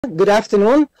Good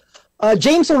afternoon.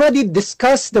 James already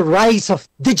discussed the rise of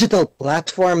digital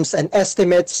platforms and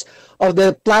estimates of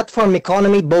the platform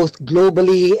economy both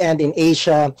globally and in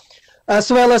Asia,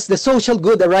 as well as the social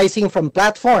good arising from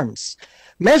platforms.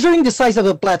 Measuring the size of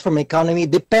the platform economy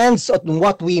depends on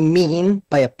what we mean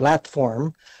by a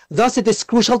platform. Thus, it is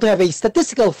crucial to have a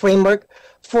statistical framework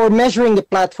for measuring the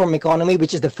platform economy,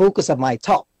 which is the focus of my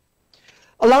talk.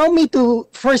 Allow me to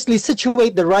firstly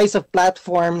situate the rise of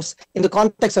platforms in the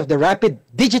context of the rapid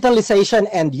digitalization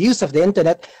and use of the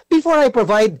internet before I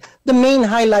provide the main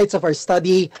highlights of our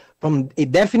study, from a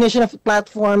definition of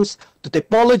platforms to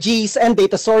typologies and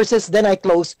data sources. Then I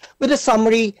close with a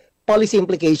summary, policy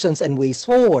implications, and ways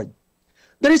forward.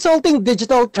 The resulting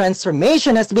digital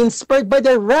transformation has been spurred by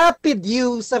the rapid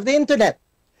use of the internet.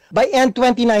 By end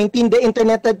 2019, the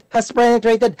internet has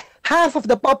penetrated half of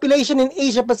the population in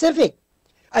Asia Pacific,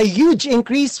 a huge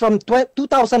increase from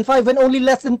 2005, when only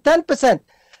less than 10%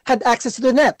 had access to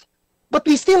the net. But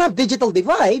we still have digital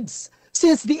divides,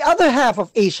 since the other half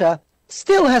of Asia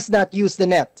still has not used the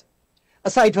net.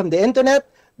 Aside from the internet,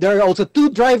 there are also two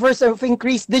drivers of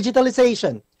increased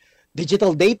digitalization: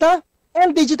 digital data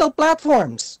and digital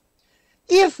platforms.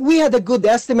 If we had a good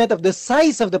estimate of the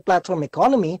size of the platform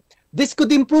economy, this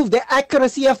could improve the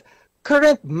accuracy of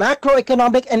current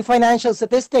macroeconomic and financial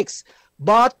statistics.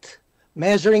 But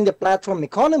measuring the platform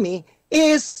economy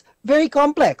is very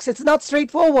complex. It's not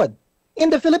straightforward. In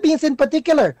the Philippines in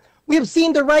particular, we have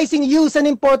seen the rising use and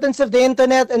importance of the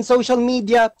internet and social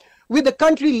media, with the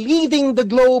country leading the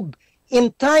globe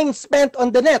in time spent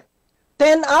on the net,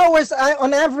 10 hours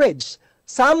on average.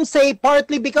 Some say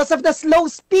partly because of the slow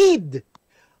speed.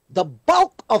 The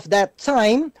bulk of that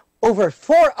time, over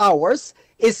 4 hours,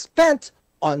 is spent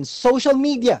on social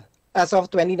media as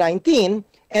of 2019,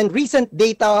 and recent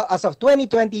data as of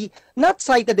 2020, not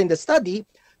cited in the study,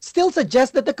 still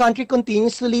suggests that the country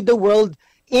continues to lead the world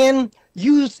in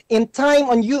time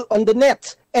on the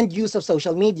net and use of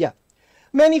social media.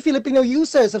 Many Filipino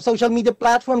users of social media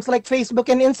platforms like Facebook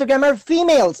and Instagram are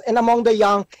females and among the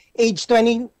young, aged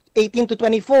 18 to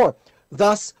 24.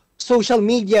 Thus, social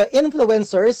media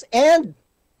influencers and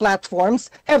platforms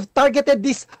have targeted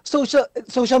these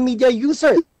social media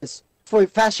users for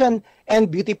fashion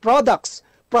and beauty products.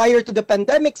 Prior to the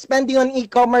pandemic, spending on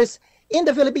e-commerce in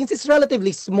the Philippines is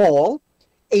relatively small,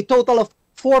 a total of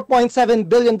 $4.7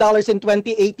 billion in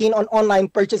 2018 on online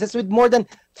purchases, with more than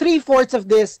three-fourths of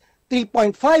this,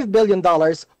 $3.5 billion,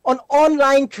 on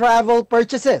online travel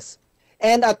purchases.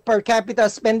 And at per capita,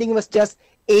 spending was just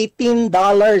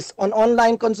 $18 on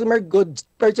online consumer goods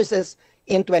purchases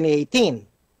in 2018.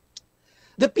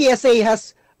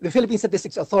 The Philippine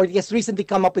Statistics Authority has recently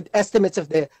come up with estimates of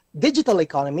the digital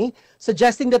economy,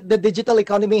 suggesting that the digital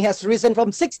economy has risen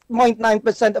from 6.9%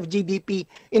 of GDP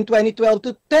in 2012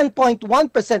 to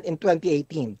 10.1% in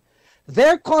 2018.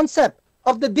 Their concept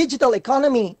of the digital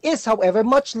economy is, however,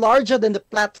 much larger than the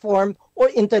platform or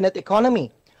internet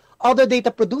economy. Other data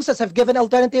producers have given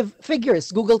alternative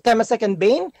figures. Google, Temasek, and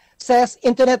Bain says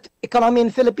internet economy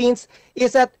in Philippines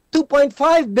is at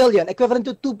 2.5 billion, equivalent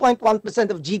to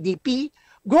 2.1% of GDP,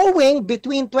 growing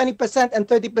between 20% and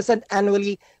 30%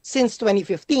 annually since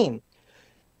 2015.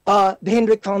 The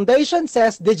Hendrick Foundation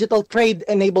says digital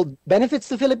trade-enabled benefits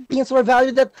to Philippines were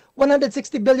valued at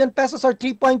 160 billion pesos, or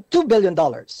 $3.2 billion.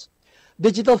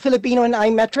 Digital Filipino and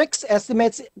iMetrics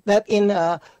estimates that in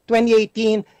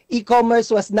 2018, e-commerce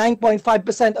was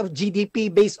 9.5% of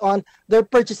GDP based on their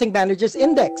Purchasing Managers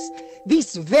Index.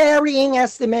 These varying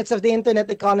estimates of the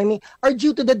internet economy are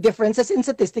due to the differences in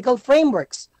statistical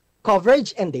frameworks,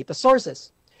 coverage, and data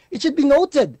sources. It should be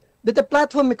noted that the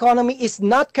platform economy is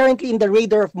not currently in the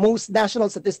radar of most national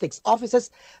statistics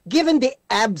offices, given the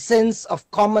absence of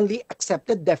commonly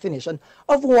accepted definition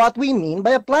of what we mean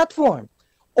by a platform,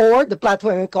 or the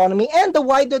platform economy and the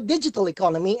wider digital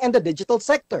economy and the digital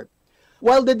sector.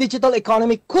 While the digital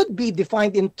economy could be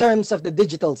defined in terms of the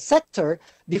digital sector,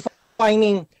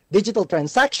 defining digital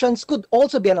transactions could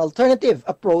also be an alternative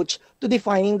approach to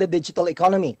defining the digital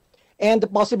economy. And the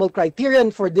possible criterion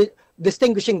for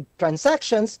distinguishing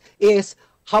transactions is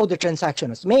how the transaction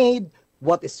is made,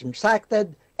 what is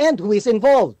transacted, and who is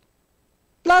involved.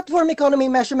 Platform economy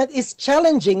measurement is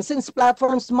challenging since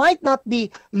platforms might not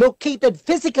be located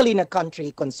physically in a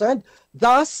country concerned.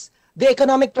 Thus, the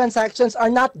economic transactions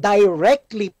are not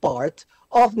directly part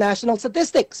of national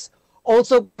statistics.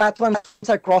 Also, platforms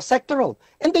are cross-sectoral,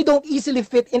 and they don't easily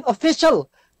fit in official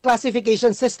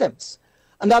classification systems.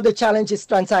 Another challenge is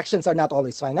transactions are not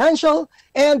always financial,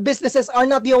 and businesses are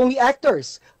not the only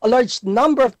actors. A large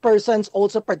number of persons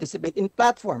also participate in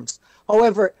platforms.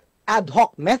 However, ad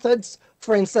hoc methods,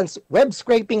 for instance, web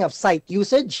scraping of site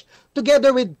usage,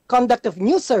 together with conduct of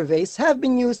new surveys, have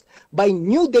been used by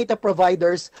new data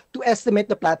providers to estimate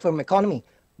the platform economy.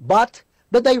 But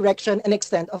the direction and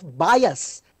extent of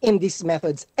bias in these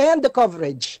methods and the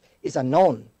coverage is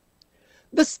unknown.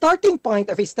 The starting point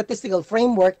of a statistical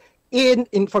framework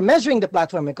for measuring the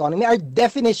platform economy are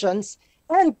definitions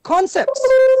and concepts.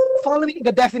 Following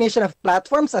the definition of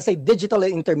platforms as a digital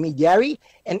intermediary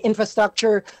and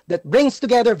infrastructure that brings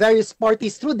together various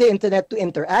parties through the internet to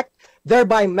interact,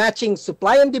 thereby matching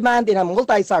supply and demand in a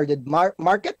multi-sided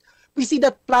market, we see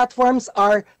that platforms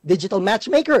are digital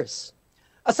matchmakers.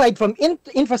 Aside from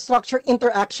infrastructure,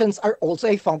 interactions are also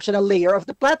a functional layer of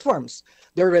the platforms.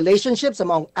 There are relationships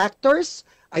among actors,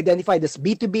 identified as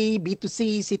B2B,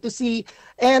 B2C, C2C,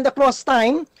 and across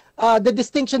time, the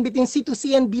distinction between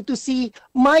C2C and B2C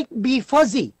might be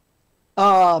fuzzy.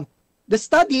 The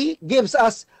study gives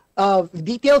us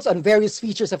details on various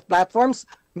features of platforms.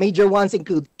 Major ones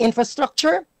include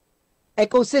infrastructure,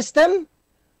 ecosystem,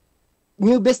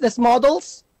 new business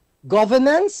models,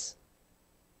 governance,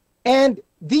 and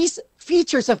these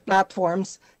features of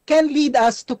platforms can lead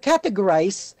us to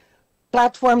categorize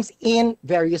platforms in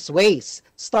various ways,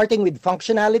 starting with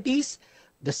functionalities,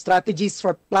 the strategies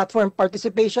for platform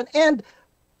participation, and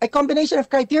a combination of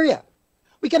criteria.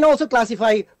 We can also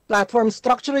classify platforms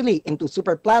structurally into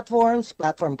super platforms,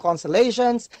 platform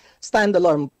constellations,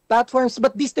 standalone platforms,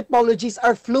 but these typologies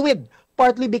are fluid,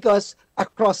 partly because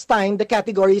across time the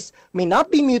categories may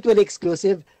not be mutually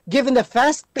exclusive given the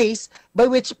fast pace by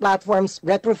which platforms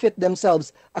retrofit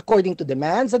themselves according to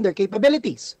demands and their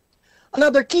capabilities.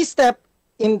 Another key step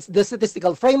in the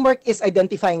statistical framework is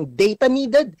identifying data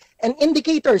needed and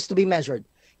indicators to be measured.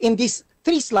 In these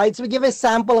 3 slides, we give a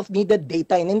sample of needed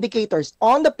data and indicators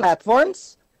on the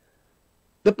platforms,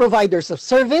 the providers of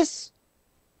service,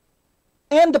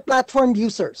 and the platform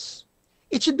users.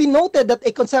 It should be noted that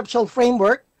a conceptual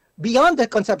framework, beyond the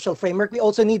conceptual framework, we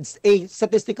also need a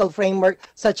statistical framework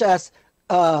such as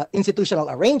institutional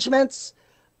arrangements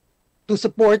to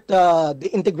support the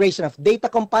integration of data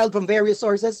compiled from various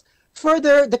sources.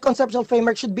 Further, the conceptual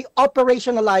framework should be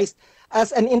operationalized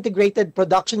as an integrated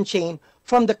production chain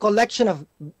from the collection of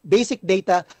basic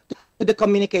data to the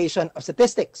communication of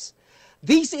statistics.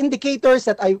 These indicators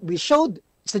that we showed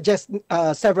suggest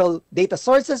several data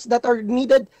sources that are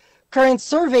needed. Current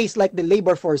surveys like the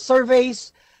labor force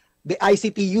surveys, the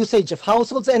ICT usage of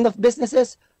households and of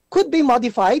businesses could be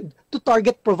modified to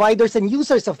target providers and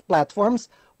users of platforms,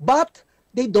 but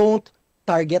they don't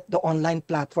target the online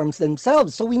platforms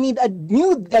themselves. So we need a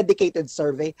new dedicated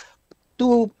survey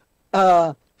to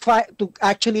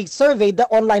actually survey the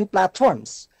online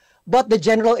platforms. But the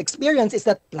general experience is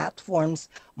that platforms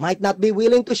might not be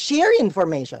willing to share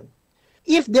information.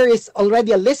 If there is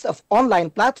already a list of online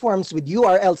platforms with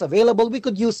URLs available, we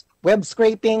could use web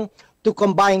scraping to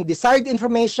combine desired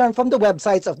information from the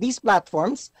websites of these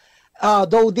platforms,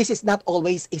 though this is not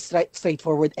always a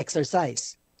straightforward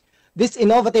exercise. This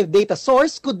innovative data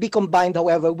source could be combined,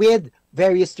 however, with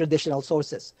various traditional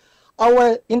sources.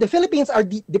 In the Philippines, our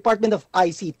Department of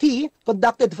ICT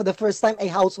conducted for the first time a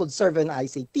household survey on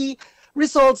ICT.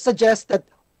 Results suggest that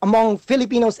among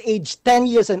Filipinos aged 10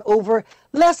 years and over,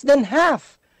 less than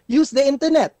half use the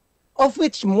internet, of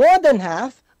which more than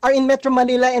half are in Metro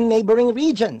Manila and neighboring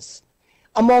regions.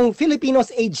 Among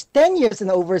Filipinos aged 10 years and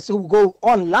over who go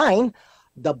online,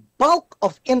 the bulk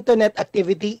of internet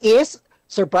activity is,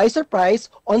 surprise, surprise,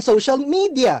 on social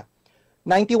media,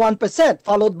 91%,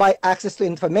 followed by access to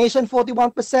information,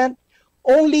 41%.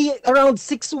 Only around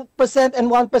 6% and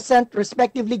 1%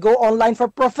 respectively go online for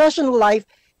professional life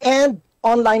and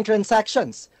online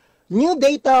transactions. New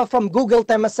data from Google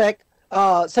Temasek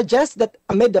suggests that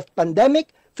amid the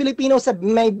pandemic, Filipinos have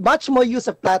made much more use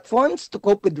of platforms to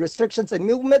cope with restrictions and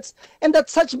movements, and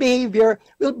that such behavior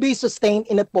will be sustained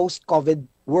in a post-COVID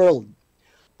world.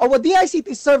 Our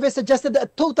DICT survey suggested that a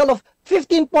total of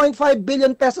 15.5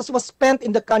 billion pesos was spent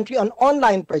in the country on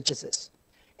online purchases.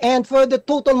 And for the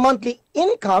total monthly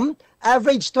income,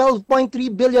 averaged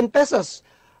 12.3 billion pesos,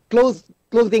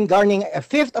 clothing garnering a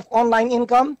fifth of online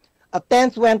income, a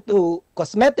tenth went to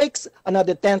cosmetics,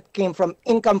 another tenth came from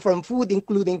income from food,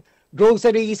 including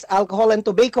groceries, alcohol, and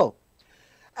tobacco.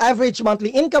 Average monthly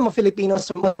income of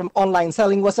Filipinos from online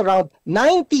selling was around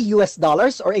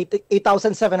 $90 or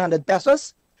 8,700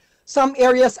 pesos. Some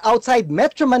areas outside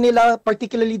Metro Manila,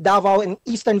 particularly Davao and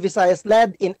Eastern Visayas,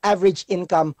 led in average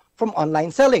income from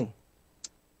online selling.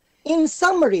 In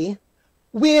summary,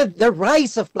 with the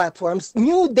rise of platforms,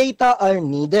 new data are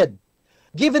needed.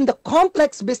 Given the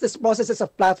complex business processes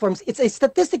of platforms, it's a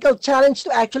statistical challenge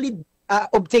to actually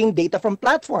obtain data from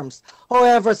platforms.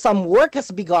 However, some work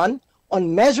has begun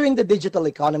on measuring the digital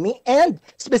economy and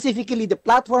specifically the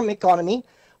platform economy.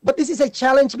 But this is a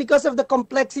challenge because of the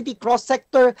complexity,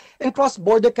 cross-sector and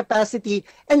cross-border capacity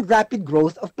and rapid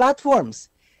growth of platforms.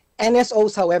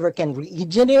 NSOs, however, can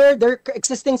re-engineer their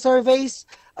existing surveys,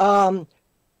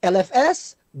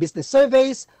 LFS, business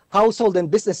surveys, household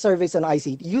and business surveys on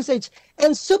ICT usage,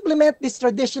 and supplement these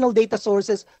traditional data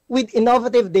sources with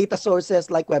innovative data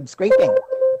sources like web scraping.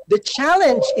 The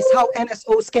challenge is how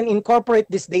NSOs can incorporate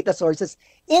these data sources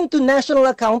into national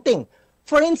accounting.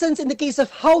 For instance, in the case of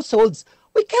households,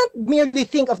 we can't merely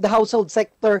think of the household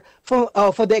sector for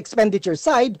the expenditure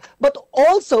side, but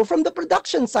also from the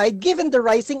production side, given the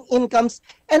rising incomes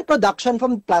and production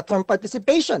from platform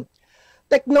participation.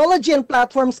 Technology and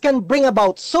platforms can bring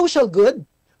about social good,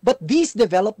 but these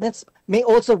developments may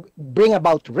also bring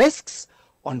about risks,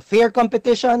 unfair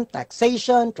competition,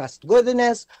 taxation,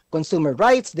 trustworthiness, consumer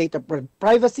rights, data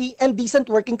privacy, and decent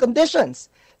working conditions.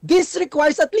 This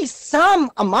requires at least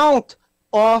some amount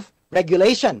of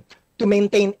regulation to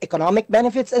maintain economic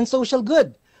benefits and social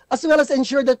good, as well as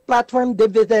ensure that platform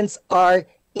dividends are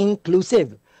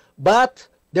inclusive. But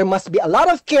there must be a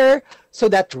lot of care so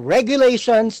that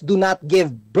regulations do not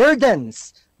give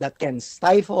burdens that can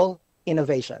stifle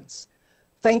innovations.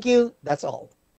 Thank you. That's all.